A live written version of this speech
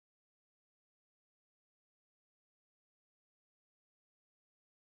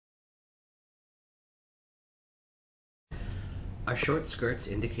Are short skirts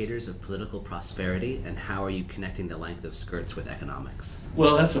indicators of political prosperity, and how are you connecting the length of skirts with economics?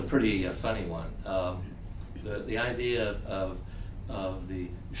 Well, that's a pretty funny one. The idea of the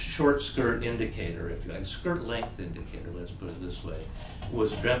short skirt indicator, if you like, skirt length indicator, let's put it this way,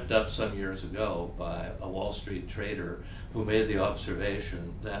 was dreamt up some years ago by a Wall Street trader who made the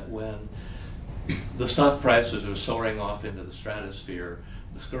observation that when the stock prices are soaring off into the stratosphere,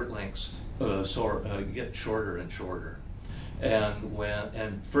 the skirt lengths get shorter and shorter.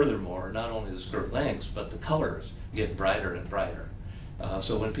 And furthermore, not only the skirt lengths, but the colors get brighter and brighter.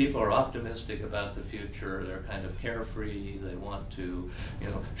 So when people are optimistic about the future, they're kind of carefree, they want to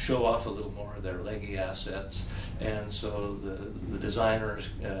show off a little more of their leggy assets, and so the designers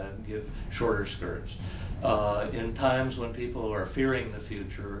give shorter skirts. In times when people are fearing the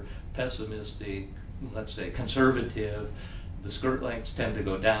future, pessimistic, let's say conservative, the skirt lengths tend to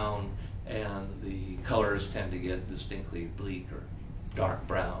go down and the colors tend to get distinctly bleaker, dark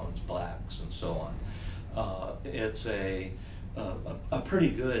browns, blacks, and so on. It's a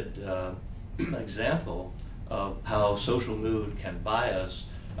pretty good example of how social mood can bias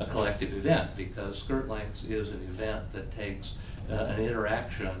a collective event, because skirt lengths is an event that takes an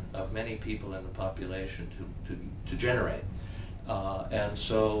interaction of many people in the population to generate. And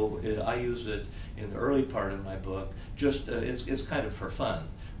so I use it in the early part of my book, just it's kind of for fun.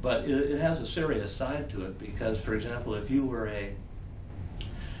 But it has a serious side to it, because, for example, if you were a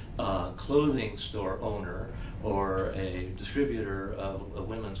clothing store owner or a distributor of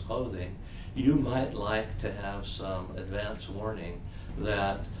women's clothing, you might like to have some advance warning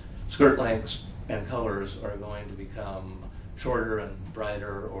that skirt lengths and colors are going to become shorter and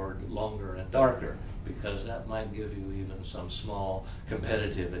brighter or longer and darker, because that might give you even some small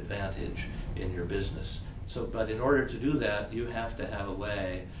competitive advantage in your business. But in order to do that, you have to have a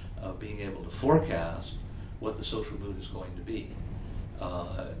way of being able to forecast what the social mood is going to be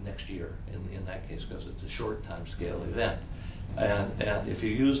next year, in that case, because it's a short time scale event. And if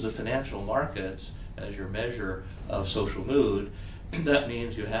you use the financial markets as your measure of social mood, that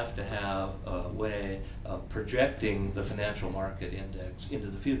means you have to have a way of projecting the financial market index into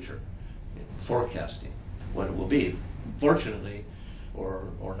the future, forecasting what it will be. Fortunately,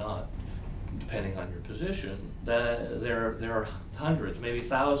 or not, depending on your position, there are hundreds, maybe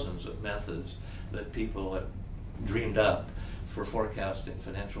thousands of methods that people have dreamed up for forecasting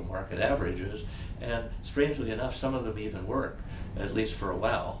financial market averages, and strangely enough, some of them even work, at least for a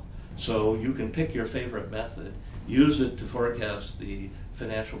while. So you can pick your favorite method, use it to forecast the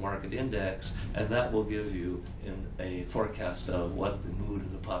financial market index, and that will give you a forecast of what the mood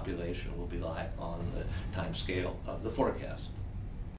of the population will be like on the time scale of the forecast.